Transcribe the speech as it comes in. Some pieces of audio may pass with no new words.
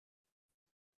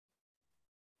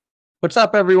What's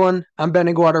up, everyone? I'm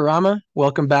Benny Guadarrama.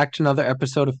 Welcome back to another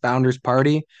episode of Founders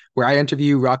Party, where I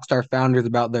interview rockstar founders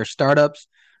about their startups,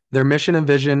 their mission and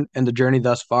vision, and the journey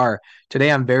thus far.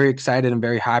 Today, I'm very excited and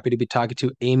very happy to be talking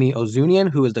to Amy Ouzoonian,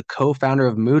 who is the co-founder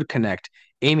of MoodConnect.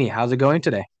 Amy, how's it going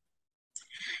today?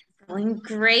 Doing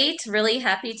great. Really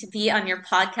happy to be on your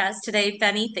podcast today,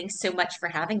 Benny. Thanks so much for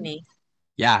having me.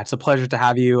 Yeah, it's a pleasure to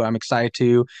have you. I'm excited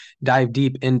to dive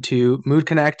deep into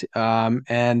MoodConnect.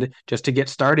 And just to get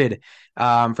started,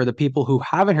 for the people who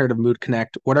haven't heard of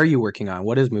MoodConnect, what are you working on?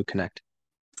 What is MoodConnect?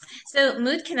 So,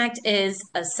 MoodConnect is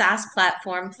a SaaS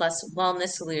platform plus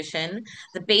wellness solution.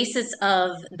 The basis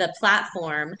of the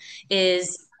platform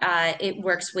is it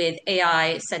works with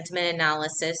AI sentiment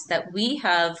analysis that we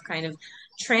have kind of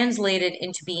translated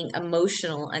into being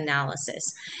emotional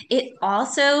analysis. It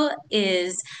also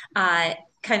is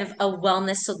kind of a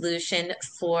wellness solution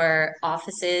for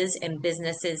offices and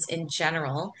businesses in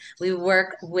general. We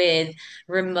work with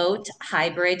remote,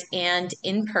 hybrid, and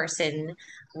in person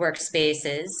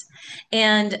workspaces.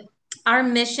 And our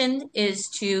mission is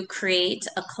to create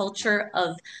a culture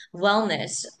of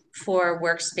wellness for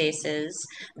workspaces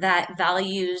that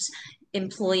values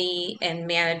employee and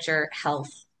manager health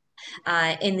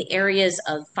in the areas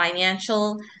of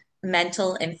financial,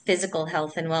 mental, and physical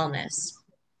health and wellness.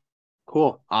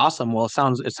 Cool. Awesome. Well,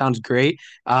 it sounds great.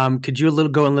 Could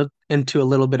you into a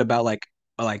little bit about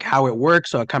like how it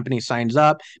works? So a company signs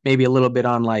up, maybe a little bit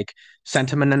on like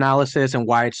sentiment analysis and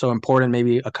why it's so important,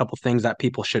 maybe a couple things that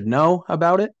people should know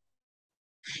about it.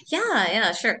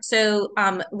 Yeah, sure. So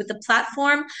with the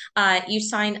platform, you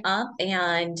sign up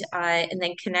and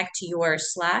then connect to your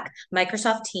Slack,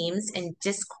 Microsoft Teams, and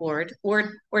Discord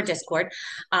or Discord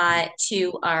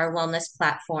to our wellness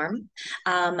platform.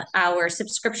 Our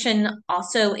subscription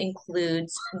also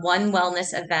includes one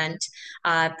wellness event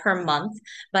per month.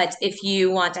 But if you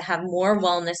want to have more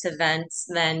wellness events,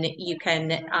 then you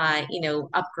can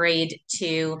upgrade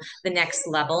to the next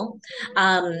level.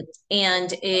 Um,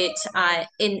 and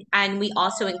we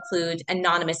also include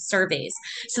anonymous surveys.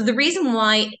 So the reason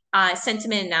why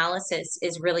sentiment analysis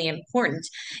is really important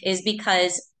is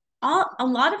because a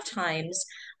lot of times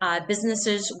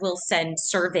businesses will send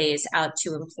surveys out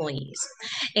to employees,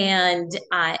 and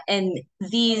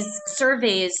these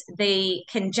surveys they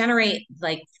can generate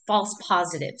like false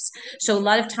positives. So a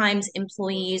lot of times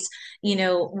employees,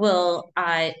 will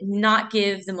not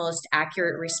give the most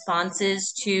accurate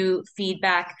responses to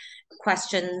feedback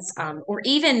questions, or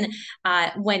even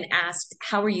when asked,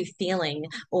 how are you feeling?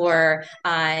 Or,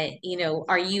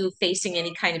 are you facing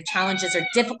any kind of challenges or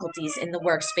difficulties in the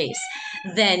workspace?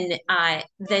 Then,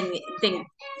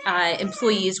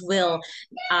 employees will,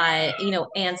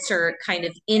 answer kind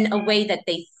of in a way that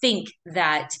they think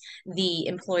that the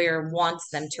employer wants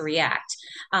them to react.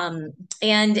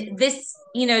 And this,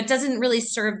 doesn't really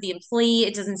serve the employee.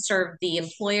 It doesn't serve the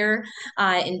employer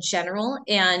in general,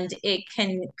 and it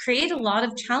can create a lot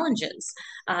of challenges.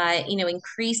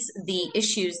 Increase the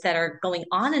issues that are going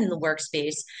on in the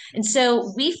workspace. And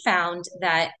so we found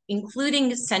that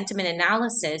including sentiment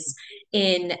analysis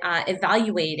in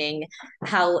evaluating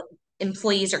how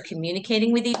employees are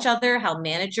communicating with each other, how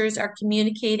managers are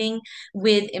communicating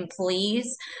with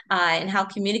employees, and how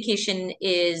communication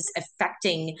is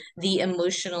affecting the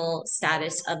emotional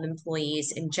status of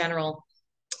employees in general,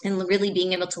 and really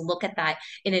being able to look at that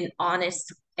in an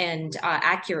honest and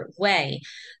accurate way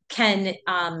can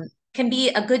be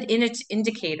a good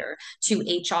indicator to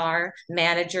HR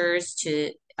managers,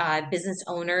 to business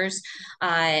owners,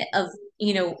 of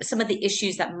some of the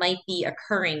issues that might be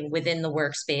occurring within the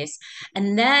workspace,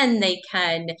 and then they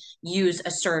can use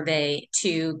a survey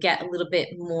to get a little bit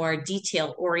more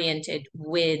detail oriented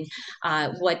with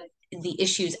what the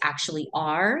issues actually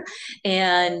are,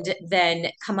 and then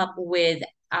come up with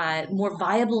more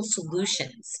viable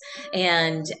solutions,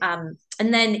 and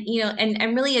then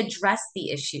and really address the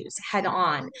issues head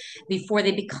on before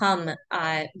they become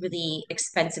really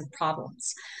expensive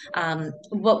problems.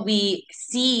 What we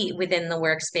see within the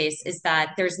workspace is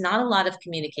that there's not a lot of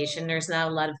communication. There's not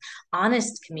a lot of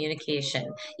honest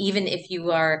communication, even if you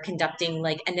are conducting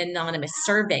like an anonymous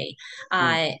survey.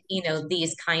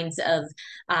 These kinds of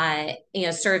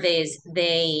surveys,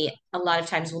 they a lot of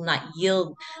times will not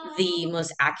yield the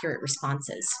most accurate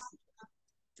responses.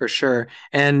 For sure.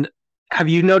 And have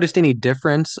you noticed any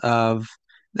difference of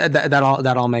that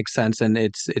all makes sense, and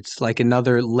it's like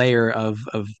another layer of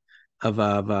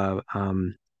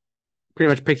pretty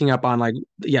much picking up on like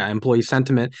yeah, employee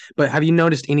sentiment. But have you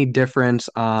noticed any difference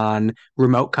on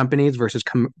remote companies versus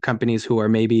companies who are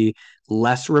maybe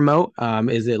less remote?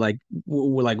 Is it like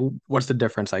like what's the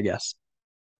difference, I guess?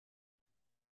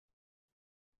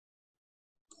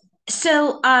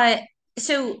 So, uh,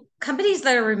 so companies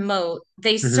that are remote,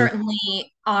 they Hmm.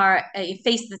 certainly are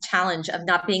face the challenge of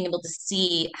not being able to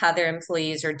see how their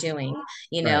employees are doing,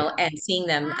 Right. and seeing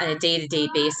them on a day-to-day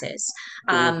basis.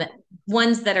 Hmm. Um,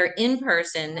 Ones that are in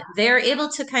person, they're able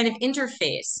to kind of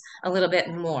interface a little bit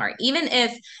more, even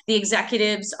if the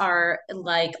executives are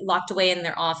like locked away in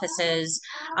their offices.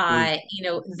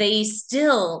 They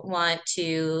still want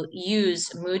to use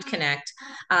MoodConnect,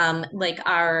 like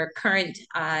our current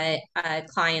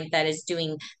client that is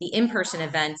doing the in-person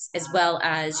events as well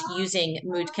as using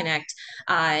MoodConnect,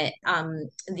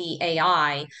 the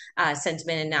AI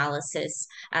sentiment analysis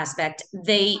aspect.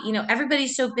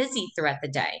 Everybody's so busy throughout the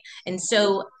day. And Hmm.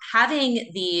 so having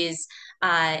these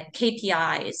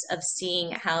KPIs of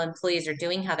seeing how employees are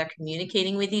doing, how they're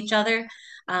communicating with each other,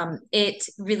 it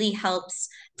really helps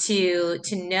to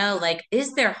know, like,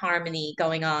 is there harmony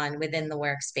going on within the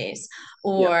workspace, Yeah.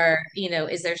 or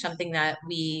is there something that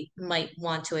we might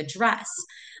want to address?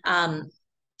 um,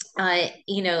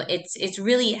 it's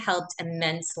really helped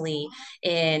immensely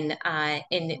in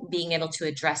being able to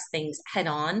address things head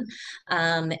on,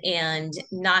 and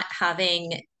not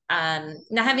having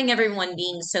everyone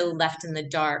being so left in the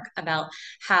dark about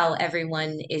how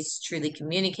everyone is truly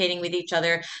communicating with each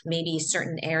other, maybe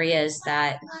certain areas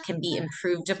that can be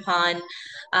improved upon,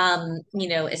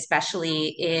 especially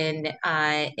in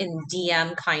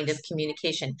DM kind of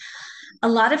communication. A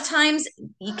lot of times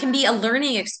it can be a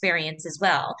learning experience as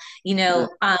well. Hmm.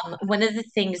 One of the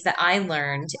things that I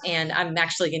learned, and I'm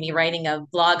actually going to be writing a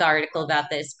blog article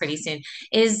about this pretty soon,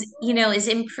 is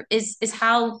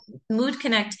how Mood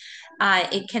Connect,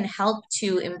 it can help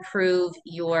to improve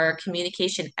your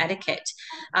communication etiquette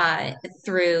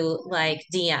through like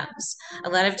DMs. A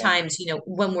lot of Yeah. times,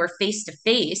 when we're face to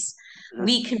face, Hmm.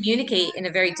 we communicate in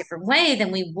a very different way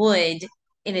than we would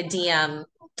in a DM,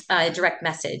 direct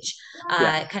message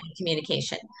Yeah. kind of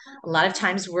communication. A lot of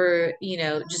times we're,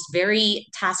 just very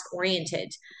task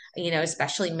oriented,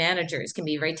 especially managers can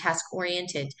be very task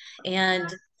oriented.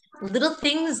 And little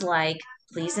things like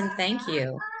please and thank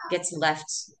you gets left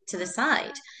to the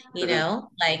side, Hmm.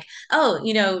 like, oh,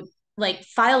 like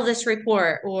file this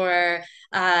report, or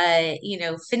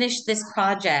finish this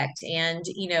project, and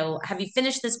have you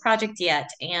finished this project yet,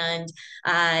 and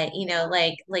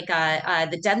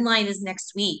the deadline is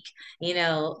next week,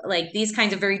 like these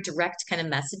kinds of very direct kind of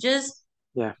messages.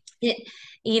 Yeah.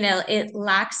 It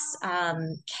lacks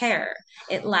care.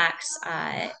 It lacks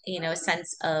a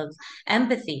sense of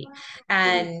empathy,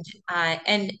 Hmm.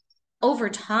 and over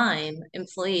time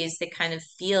employees, they kind of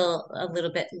feel a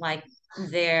little bit like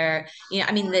they're,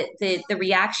 I mean, the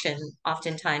reaction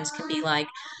oftentimes can be like,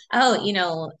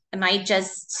 oh, am I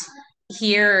just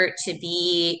here to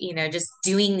be, just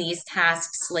doing these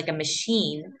tasks like a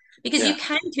machine? Because you Yeah.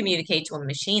 can communicate to a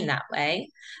machine that way,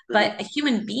 Hmm. but a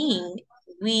human being,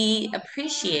 we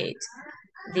appreciate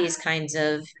these kinds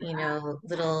of,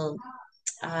 little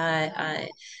uh, uh,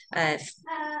 uh,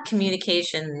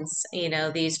 communications,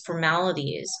 these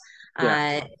formalities,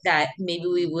 Yeah. that maybe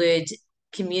we would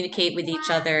communicate with each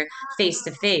other face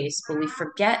to face, but we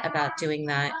forget about doing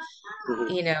that, Hmm.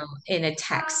 in a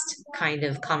text kind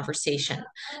of conversation.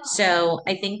 So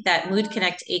I think that Mood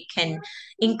Connect, it can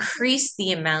increase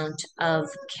the amount of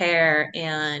care,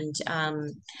 and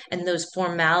those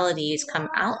formalities come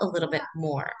out a little bit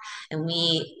more, and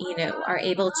we, are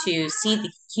able to see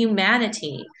the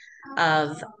humanity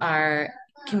of our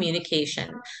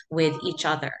communication with each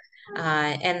other,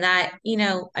 and that,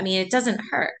 I mean, it doesn't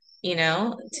hurt,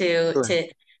 Sure.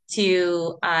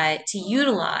 to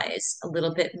utilize a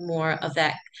little bit more of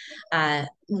that,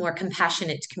 more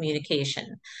compassionate communication.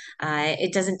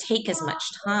 It doesn't take as much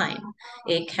time.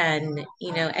 It can,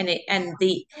 and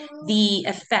the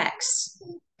effects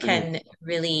Hmm. can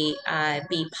really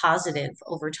be positive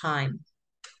over time.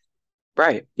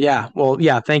 Right. Yeah. Well,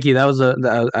 yeah, thank you. That was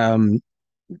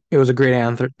it was a great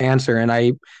answer. And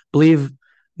I believe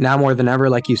now more than ever,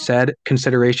 like you said,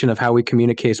 consideration of how we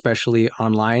communicate, especially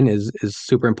online, is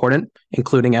super important,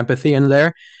 including empathy in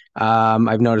there.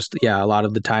 I've noticed, yeah, a lot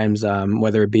of the times,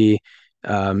 whether it be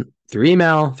through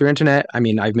email, through internet. I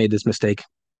mean, I've made this mistake,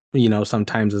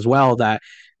 sometimes as well, that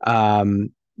um,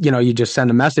 you just send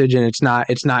a message and it's not,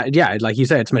 yeah, like you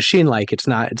said, it's machine like. It's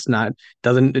not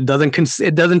it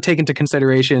doesn't take into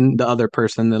consideration the other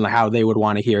person and how they would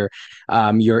want to hear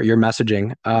your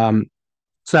messaging.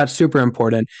 So that's super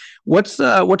important. What's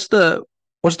the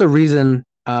reason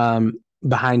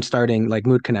behind starting like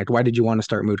Mood Connect? Why did you want to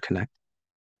start Mood Connect?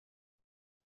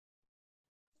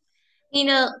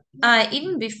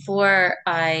 Even before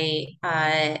I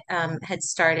had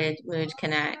started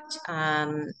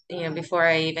MoodConnect, before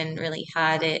I even really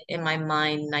had it in my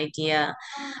mind, an idea,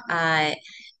 uh,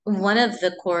 one of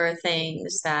the core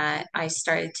things that I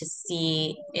started to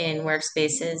see in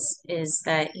Workspaces is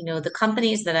that, the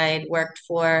companies that I had worked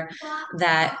for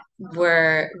that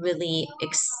were really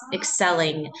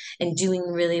excelling and doing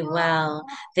really well,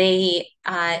 they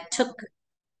took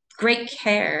great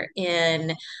care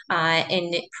in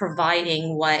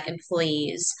providing what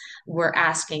employees were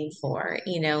asking for,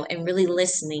 and really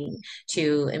listening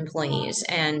to employees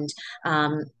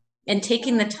um, and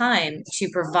taking the time to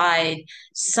provide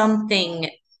something,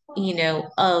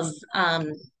 of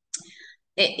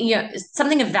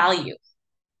something of value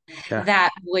Yeah. that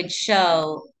would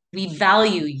show we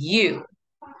value you.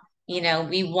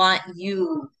 We want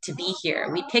you to be here.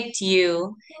 We picked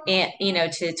you and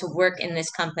to work in this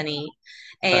company,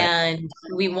 Right. and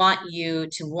we want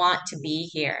to be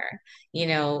here,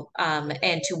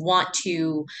 and to want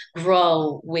to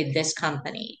grow with this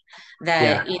company.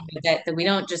 Yeah. That we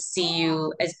don't just see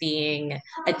you as being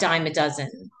a dime a dozen,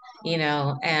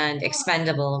 and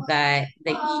expendable. That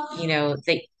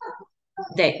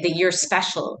you're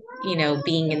special,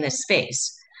 being in this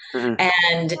space. Hmm.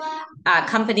 And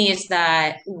companies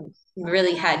that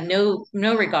really had no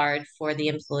regard for the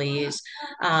employees.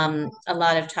 A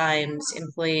lot of times,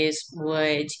 employees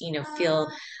would feel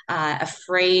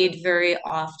afraid very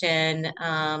often.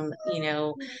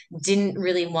 Didn't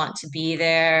really want to be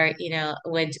there.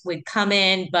 Would come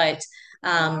in, but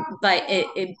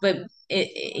in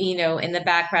the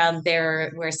background,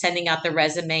 we're sending out the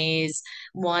resumes,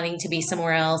 wanting to be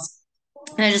somewhere else.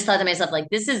 And I just thought to myself, like,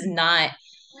 this is not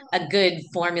a good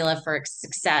formula for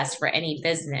success for any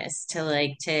business,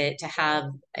 to have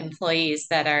employees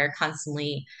that are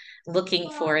constantly looking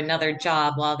for another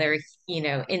job while they're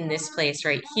in this place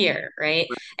right here, right?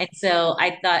 And so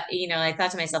I thought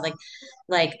to myself,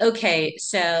 like, okay,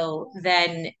 so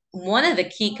then one of the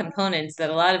key components that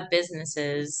a lot of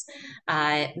businesses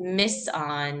miss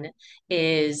on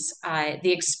is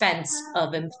the expense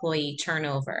of employee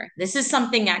turnover. This is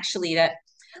something actually that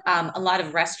a lot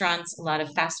of restaurants, a lot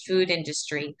of fast food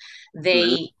industry, Hmm.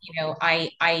 they,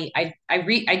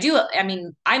 I do. I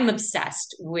mean, I'm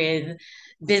obsessed with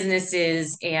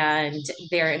businesses and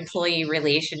their employee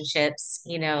relationships,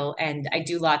 and I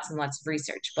do lots and lots of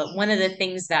research. But one of the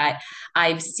things that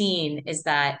I've seen is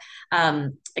that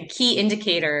a key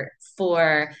indicator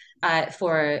for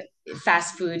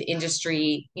fast food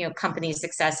industry, company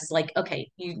success is like, okay,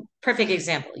 perfect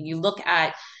example. You look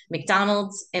at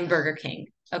McDonald's and Burger King.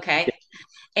 Okay. Yeah.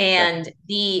 And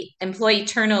the employee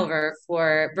turnover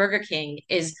for Burger King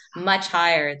is much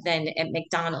higher than at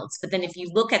McDonald's. But then if you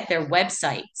look at their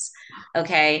websites,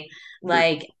 okay, Mhm.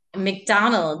 like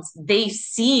McDonald's, they've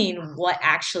seen what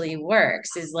actually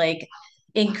works is like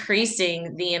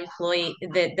increasing the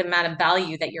amount of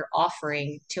value that you're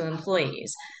offering to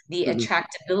employees, the Mhm.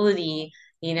 attractability,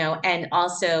 and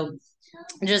also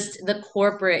just the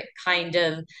corporate kind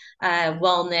of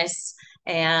wellness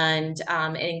and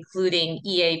including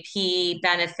EAP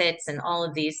benefits and all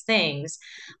of these things.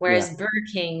 Yeah. Whereas Burger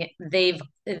King,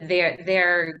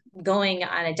 they're going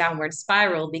on a downward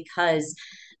spiral because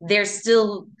they're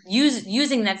still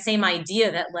using that same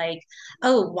idea that, like,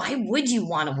 oh, why would you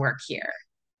want to work here?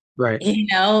 Right.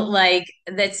 Like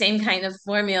that same kind of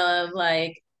formula of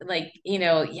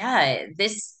yeah,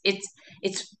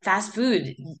 it's fast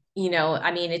food.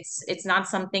 I mean, it's not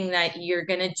something that you're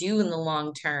gonna do in the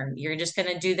long term. You're just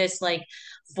gonna do this like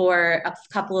for a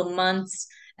couple of months,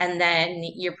 and then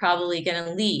you're probably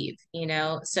gonna leave.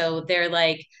 So they're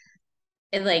like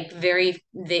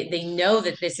they know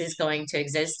that this is going to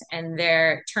exist, and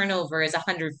their turnover is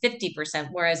 150%,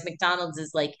 whereas McDonald's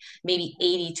is like maybe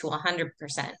 80 to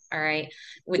 100%. All right,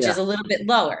 which Yeah. is a little bit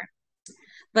lower.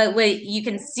 But what you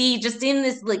can see just in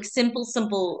this like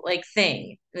simple like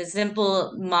thing, the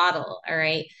simple model, all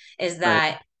right, is Right.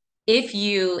 that if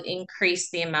you increase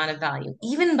the amount of value,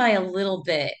 even by a little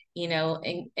bit,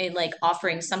 and like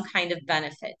offering some kind of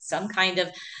benefit, some kind of,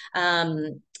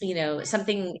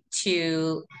 something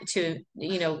to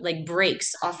like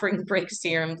breaks, offering breaks to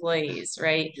your employees,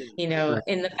 right? Yeah. Right.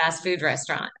 In the fast food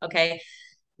restaurant, okay,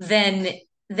 then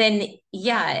then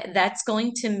yeah, that's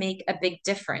going to make a big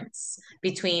difference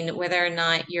between whether or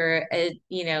not you're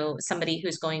somebody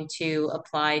who's going to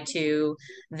apply to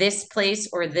this place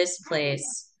or this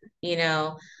place,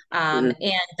 Hmm. and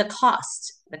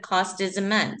the cost is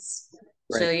immense.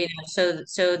 So Right.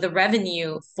 so the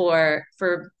revenue for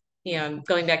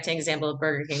going back to an example of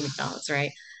Burger King, McDonald's,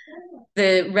 right?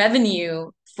 the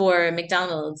revenue for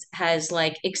McDonald's has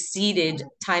like exceeded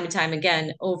time and time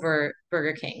again over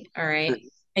Burger King. All right.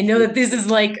 I know that this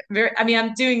is like very, I mean,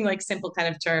 I'm doing like simple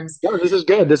kind of terms. No, this is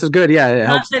good. This is good. Yeah, it Not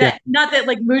helps. that Yeah, not that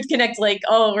like MoodConnect, like,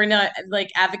 oh, we're not like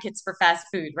advocates for fast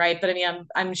food, right? But I mean,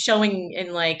 I'm showing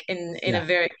in like in yeah, a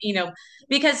very,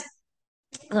 because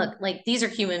look, like these are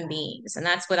human beings, and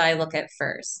that's what I look at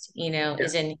first, yeah.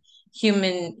 is in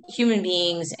human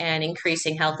beings and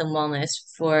increasing health and wellness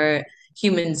for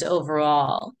humans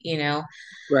overall,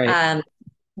 Right. um,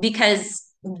 because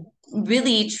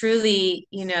really, truly,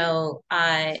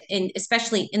 in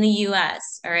especially in the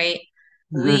US, all right,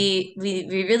 Hmm. we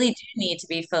really do need to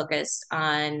be focused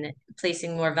on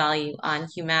placing more value on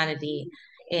humanity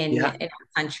Yeah. in our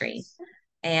country.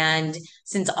 And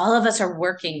since all of us are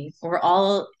working, we're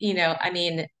all, I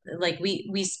mean, like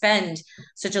we spend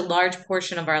such a large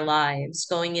portion of our lives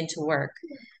going into work.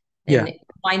 Yeah. And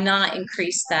why not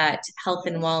increase that health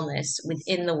and wellness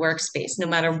within the workspace, no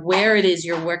matter where it is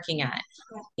you're working at,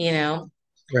 you know?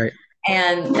 Right.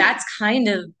 And that's kind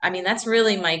of, I mean, that's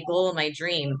really my goal and my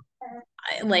dream.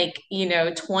 Like,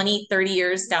 20, 30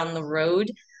 years down the road,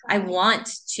 I want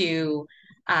to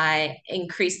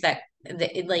increase that,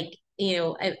 like,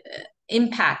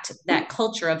 impact that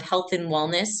culture of health and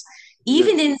wellness, Hmm.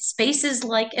 even in spaces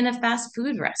like in a fast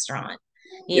food restaurant,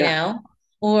 you Yeah. know, Yeah.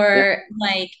 or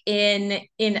like in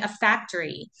a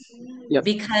factory, Yep.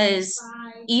 because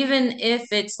even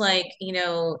if it's like,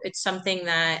 it's something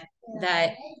that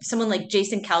someone like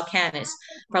Jason Calcanis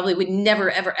probably would never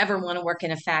ever ever want to work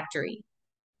in a factory.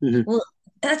 Hmm. Well,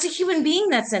 that's a human being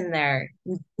that's in there,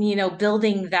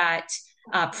 building that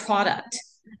product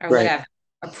or Right. whatever,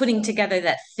 or putting together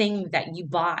that thing that you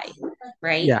buy,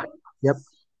 right? Yeah. Yep.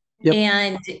 Yep.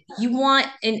 And you want,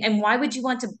 and why would you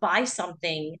want to buy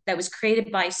something that was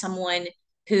created by someone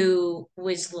who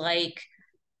was like,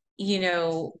 you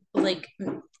know, like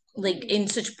like in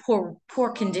such poor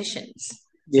conditions,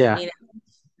 Yeah. you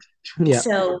know? Yeah.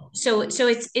 So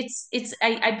it's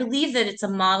I believe that it's a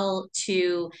model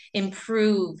to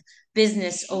improve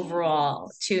business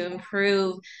overall, to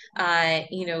improve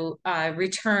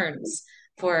returns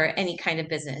for any kind of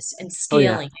business and Oh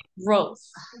yeah. scaling growth,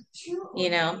 you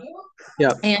know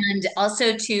Yep. and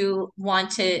also to want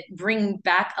to bring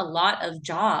back a lot of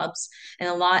jobs and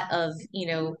a lot of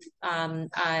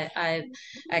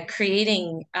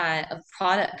creating of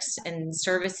products and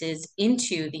services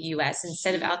into the US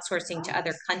instead of outsourcing to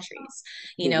other countries,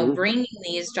 Hmm. bringing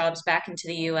these jobs back into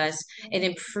the US and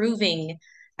improving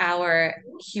our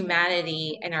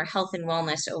humanity and our health and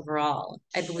wellness overall.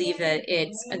 I believe that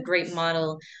it's a great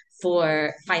model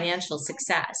for financial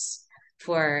success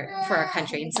for our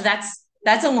country. And so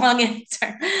that's a long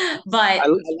answer, but I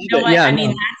love you know it. what? Yeah. I mean,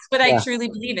 No. that's what I Yeah. truly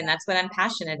believe in. That's what I'm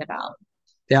passionate about.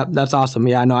 Yeah, that's awesome.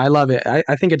 Yeah, no, I love it.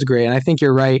 I think it's great. And I think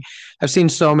you're right.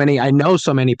 I know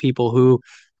so many people who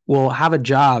will have a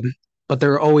job, but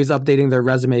they're always updating their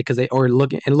resume because or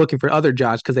looking for other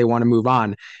jobs because they want to move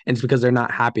on. And it's because they're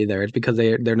not happy there. It's because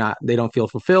they don't feel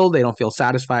fulfilled, they don't feel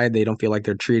satisfied, they don't feel like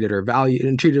they're treated or valued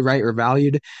and treated right or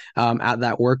valued at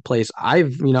that workplace.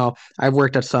 I've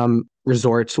worked at some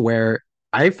resorts where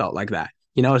I felt like that.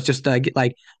 It's just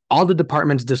like all the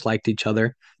departments disliked each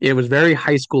other. It was very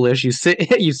high schoolish. You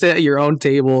sit you sit at your own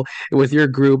table with your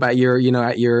group at your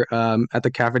at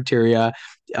the cafeteria.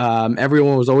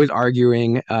 Everyone was always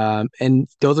arguing, and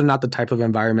those are not the type of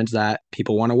environments that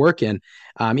people want to work in.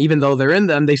 Even though they're in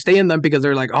them, they stay in them because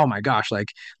they're like, oh my gosh, like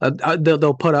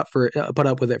they'll put up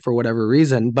with it for whatever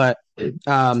reason. But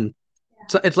um,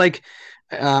 so it's like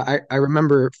I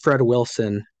remember Fred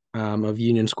Wilson of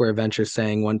Union Square Ventures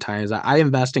saying one time is that I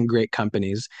invest in great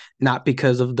companies not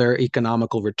because of their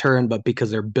economical return, but because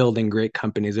they're building great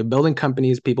companies. They're building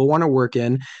companies people want to work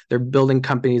in. They're building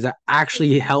companies that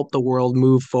actually help the world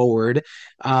move forward.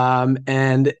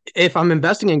 And if I'm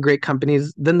investing in great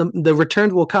companies, then the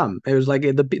returns will come. It was like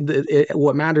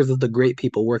what matters is the great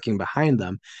people working behind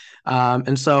them.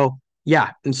 And so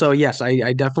yeah. And so, yes,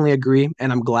 I definitely agree.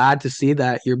 And I'm glad to see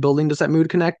that you're building this at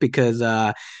MoodConnect because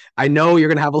I know you're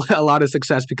going to have a lot of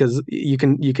success because you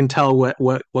can tell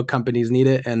what companies need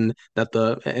it and that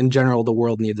in general, the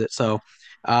world needs it. So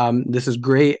this is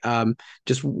great.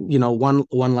 Just, one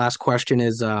last question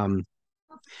is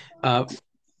uh,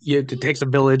 it takes a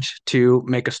village to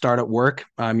make a startup work.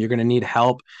 You're going to need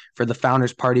help for the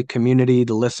Founders Party community,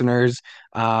 the listeners.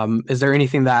 Is there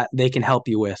anything that they can help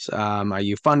you with? Are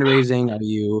you fundraising? Are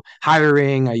you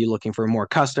hiring? Are you looking for more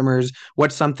customers?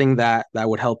 What's something that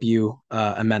would help you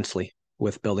immensely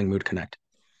with building MoodConnect?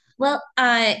 Well,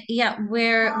 yeah, we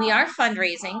are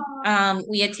fundraising.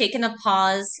 We had taken a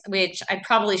pause, which I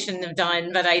probably shouldn't have done,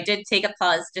 but I did take a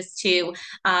pause just to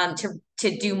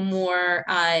do more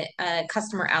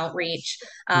customer outreach.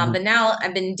 Mhm. But now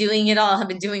I've been doing it all. I've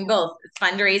been doing both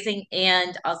fundraising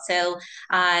and also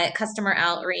customer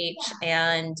outreach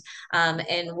and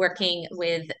working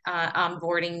with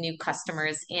onboarding new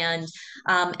customers and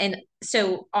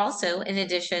so also in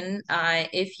addition,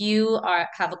 if you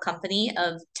have a company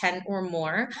of 10 or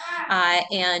more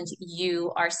and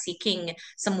you are seeking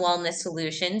some wellness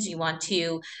solutions, you want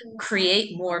to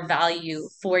create more value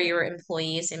for your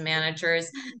employees and managers,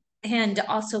 and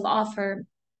also offer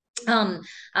um,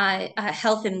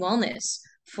 health and wellness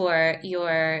for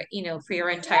your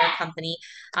entire company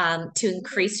to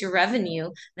increase your revenue,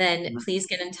 then please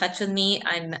get in touch with me.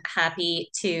 I'm happy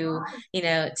to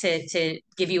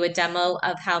give you a demo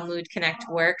of how Mood Connect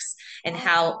works and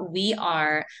how we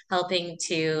are helping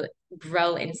to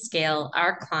grow and scale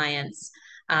our clients.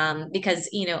 Because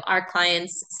our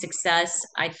clients' success,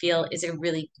 I feel, is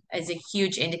a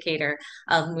huge indicator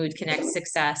of Mood Connect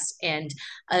success, and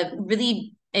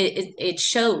really it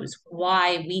shows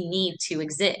why we need to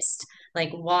exist,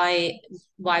 like why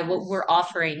what we're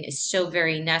offering is so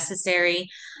very necessary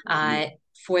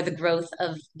for the growth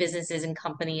of businesses and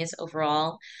companies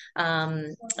overall.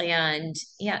 And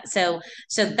yeah, so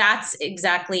that's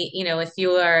exactly, if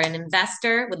you are an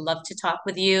investor, would love to talk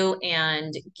with you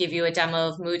and give you a demo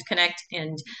of Mood Connect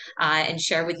and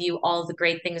share with you all the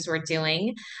great things we're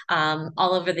doing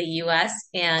all over the US.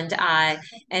 And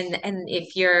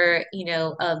if you're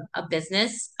a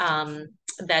business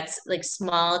that's like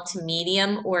small to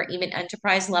medium or even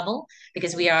enterprise level,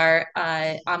 because we are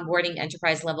onboarding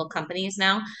enterprise level companies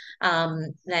now,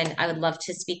 then I would love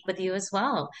to speak with you as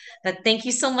well. But thank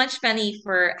you so much, Benny,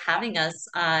 for having us,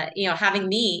 having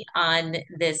me on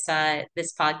this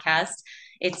podcast.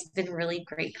 It's been a really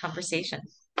great conversation.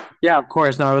 Yeah, of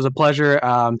course. No, it was a pleasure.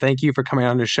 Thank you for coming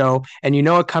on the show. And you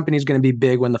know, a company is going to be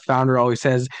big when the founder always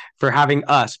says for having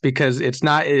us, because it's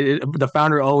not, the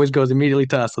founder always goes immediately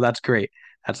to us. So that's great.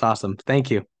 That's awesome. Thank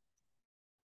you.